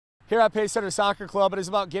Here at Pacesetter Soccer Club, it is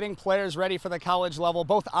about getting players ready for the college level,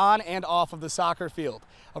 both on and off of the soccer field.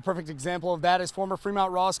 A perfect example of that is former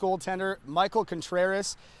Fremont Ross goaltender Michael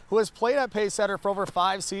Contreras, who has played at Pacesetter for over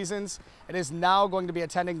 5 seasons and is now going to be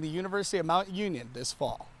attending the University of Mount Union this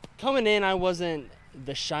fall. Coming in, I wasn't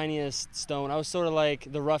the shiniest stone. I was sort of like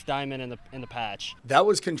the rough diamond in the patch. That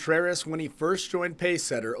was Contreras when he first joined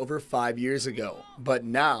Pacesetter over 5 years ago, but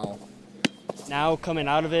now coming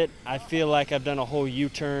out of it, I feel like I've done a whole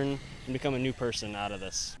U-turn and become a new person out of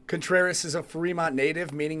this. Contreras is a Fremont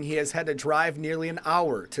native, meaning he has had to drive nearly an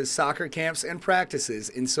hour to soccer camps and practices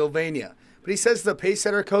in Sylvania. But he says the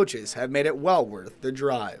Pacesetter coaches have made it well worth the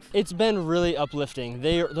drive. It's been really uplifting.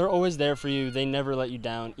 They're always there for you. They never let you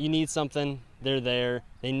down. You need something, they're there.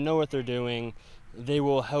 They know what they're doing. They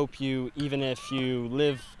will help you even if you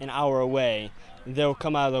live an hour away. They'll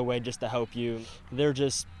come out of their way just to help you. They're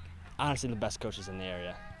just honestly the best coaches in the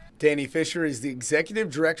area. Danny Fisher is the executive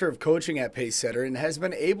director of coaching at Pacesetter and has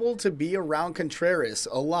been able to be around Contreras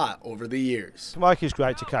a lot over the years. Mike is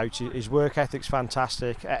great to coach. His work ethic's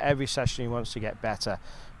fantastic. At every session he wants to get better.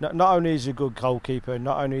 Not only is he a good goalkeeper,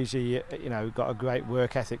 not only is he got a great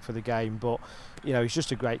work ethic for the game, but he's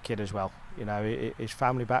just a great kid as well. His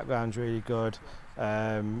family background's really good,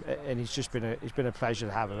 and it's been a pleasure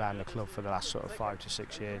to have around the club for the last sort of 5 to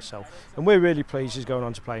 6 years. So, and we're really pleased he's going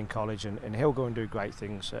on to play in college, and he'll go and do great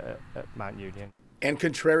things at Mount Union. And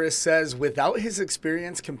Contreras says without his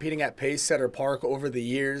experience competing at Pacesetter Park over the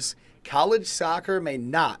years, college soccer may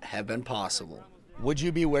not have been possible. Would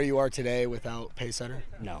you be where you are today without Pacesetter?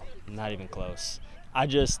 No, not even close.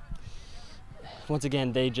 Once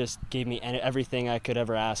again, they just gave me everything I could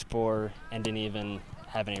ever ask for and didn't even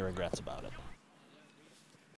have any regrets about it.